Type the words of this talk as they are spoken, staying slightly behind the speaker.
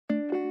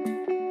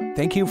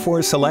Thank you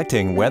for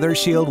selecting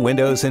WeatherShield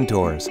Windows and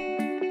Doors.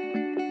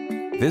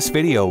 This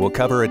video will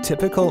cover a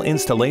typical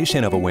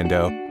installation of a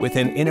window with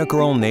an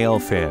integral nail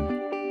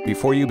fin.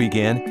 Before you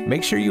begin,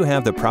 make sure you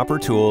have the proper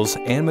tools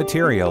and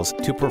materials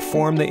to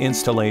perform the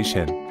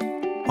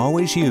installation.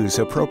 Always use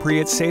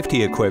appropriate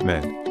safety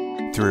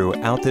equipment.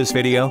 Throughout this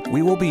video,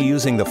 we will be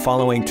using the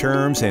following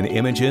terms and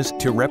images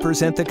to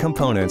represent the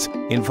components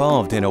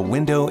involved in a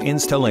window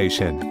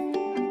installation.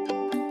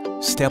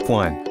 Step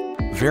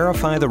 1.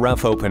 Verify the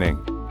rough opening.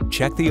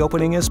 Check the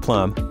opening is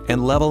plumb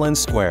and level and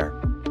square.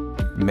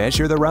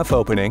 Measure the rough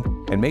opening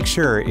and make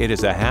sure it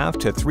is 1/2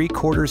 to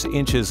 3/4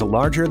 inches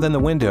larger than the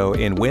window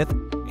in width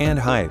and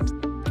height.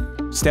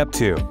 Step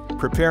 2.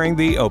 Preparing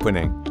the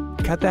opening.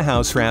 Cut the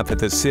house wrap at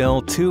the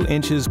sill 2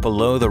 inches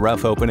below the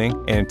rough opening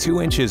and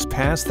 2 inches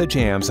past the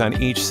jambs on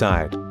each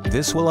side.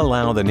 This will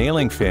allow the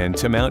nailing fin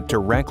to mount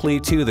directly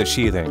to the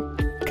sheathing.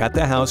 Cut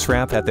the house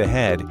wrap at the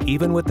head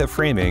even with the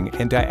framing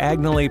and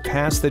diagonally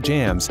past the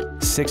jambs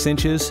 6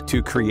 inches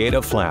to create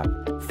a flap.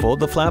 Fold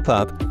the flap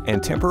up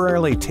and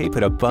temporarily tape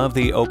it above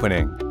the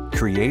opening.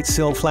 Create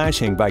sill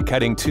flashing by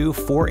cutting 2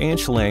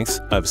 4-inch lengths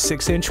of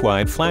 6-inch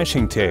wide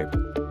flashing tape.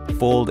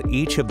 Fold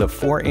each of the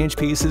 4-inch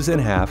pieces in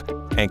half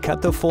and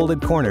cut the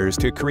folded corners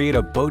to create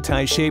a bow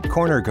tie shaped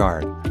corner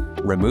guard.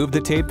 Remove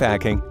the tape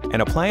backing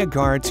and apply a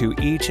guard to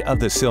each of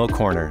the sill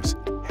corners.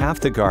 Half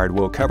the guard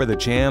will cover the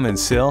jamb and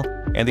sill,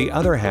 and the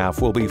other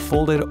half will be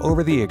folded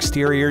over the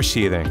exterior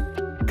sheathing.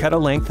 Cut a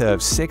length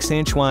of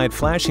 6-inch wide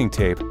flashing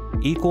tape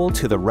equal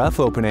to the rough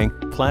opening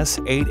plus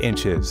 8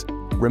 inches.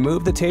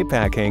 Remove the tape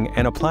backing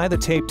and apply the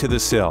tape to the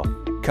sill,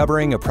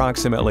 covering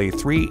approximately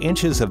 3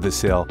 inches of the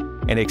sill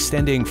and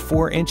extending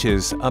 4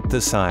 inches up the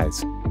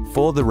sides.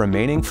 Fold the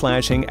remaining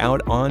flashing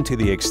out onto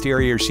the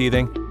exterior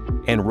sheathing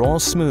and roll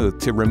smooth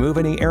to remove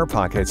any air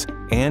pockets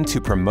and to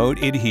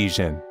promote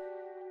adhesion.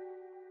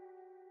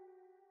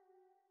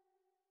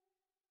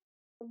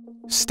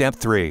 Step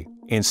 3.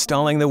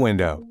 Installing the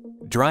window.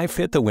 Dry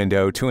fit the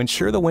window to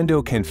ensure the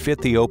window can fit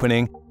the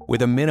opening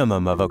with a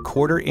minimum of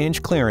 1/4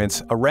 inch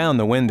clearance around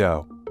the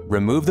window.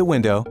 Remove the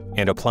window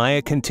and apply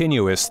a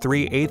continuous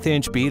 3/8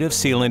 inch bead of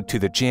sealant to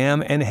the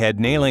jamb and head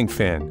nailing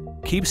fin.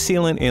 Keep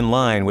sealant in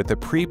line with the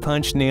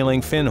pre-punched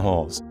nailing fin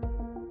holes.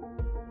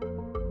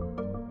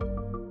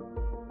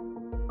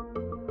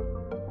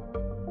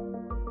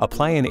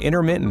 Apply an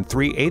intermittent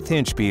 3/8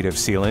 inch bead of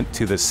sealant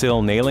to the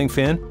sill nailing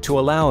fin to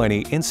allow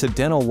any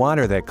incidental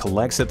water that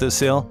collects at the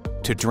sill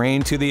to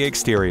drain to the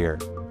exterior.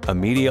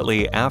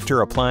 Immediately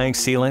after applying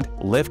sealant,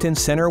 lift and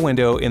center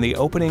window in the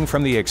opening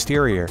from the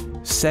exterior,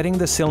 setting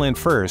the sill in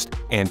first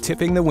and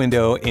tipping the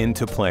window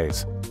into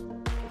place.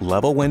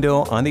 Level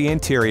window on the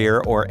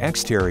interior or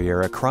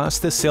exterior across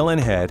the sill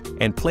and head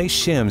and place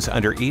shims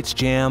under each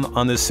jamb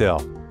on the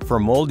sill. For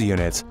mold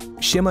units,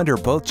 shim under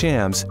both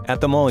jambs at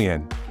the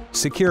mullion.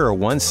 Secure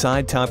one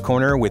side top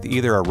corner with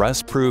either a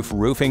rust-proof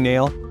roofing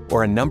nail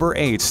or a number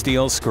 8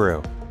 steel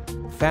screw.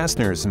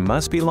 Fasteners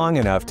must be long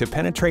enough to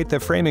penetrate the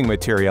framing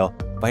material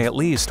by at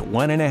least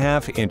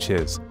 1.5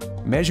 inches.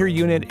 Measure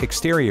unit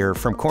exterior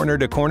from corner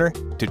to corner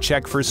to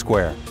check for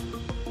square.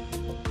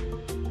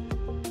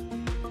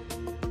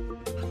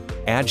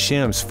 Add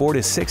shims 4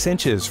 to 6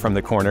 inches from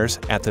the corners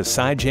at the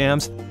side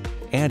jambs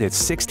and at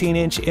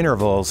 16-inch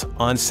intervals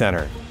on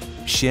center.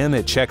 Shim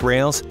at check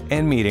rails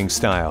and meeting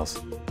stiles.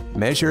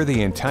 Measure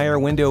the entire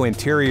window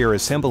interior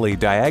assembly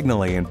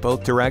diagonally in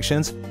both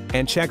directions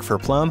and check for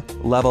plumb,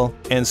 level,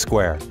 and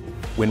square.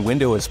 When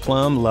window is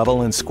plumb,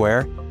 level, and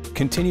square,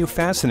 continue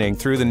fastening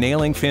through the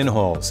nailing fin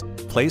holes.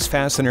 Place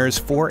fasteners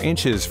 4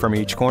 inches from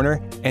each corner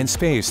and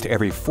spaced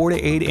every 4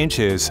 to 8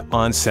 inches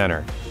on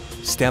center.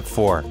 Step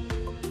 4.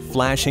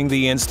 Flashing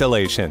the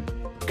installation.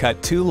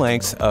 Cut 2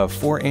 lengths of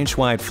 4-inch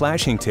wide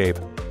flashing tape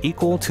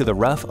equal to the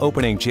rough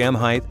opening jamb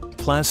height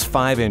plus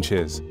 5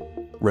 inches.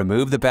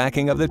 Remove the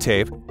backing of the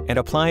tape and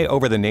apply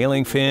over the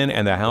nailing fin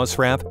and the house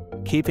wrap,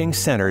 keeping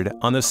centered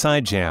on the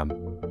side jamb.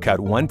 Cut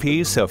 1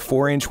 piece of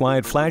 4-inch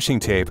wide flashing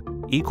tape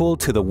equal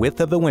to the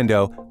width of the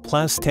window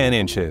plus 10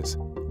 inches.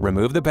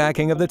 Remove the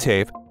backing of the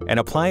tape and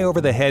apply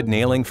over the head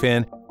nailing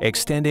fin,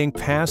 extending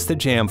past the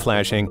jamb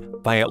flashing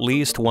by at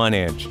least 1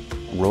 inch.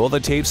 Roll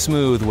the tape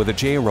smooth with a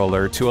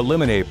J-roller to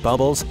eliminate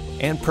bubbles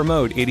and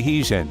promote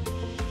adhesion.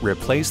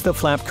 Replace the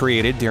flap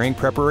created during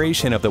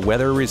preparation of the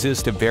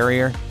weather-resistive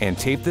barrier and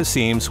tape the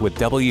seams with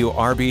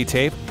WRB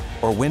tape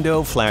or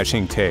window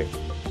flashing tape.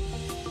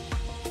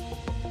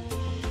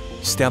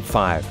 Step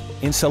 5.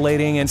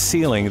 Insulating and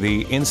sealing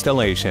the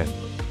installation.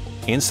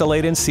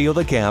 Insulate and seal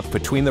the gap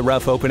between the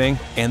rough opening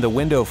and the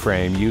window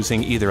frame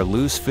using either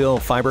loose fill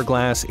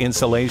fiberglass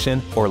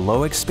insulation or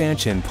low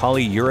expansion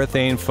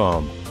polyurethane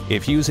foam.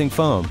 If using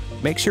foam,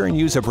 make sure and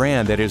use a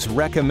brand that is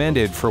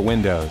recommended for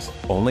windows.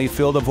 Only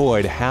fill the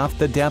void half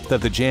the depth of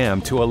the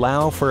jamb to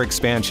allow for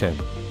expansion.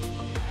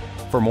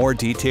 For more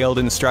detailed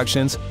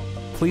instructions,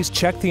 please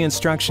check the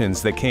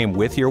instructions that came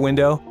with your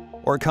window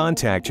or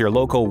contact your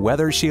local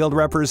WeatherShield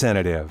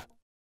representative.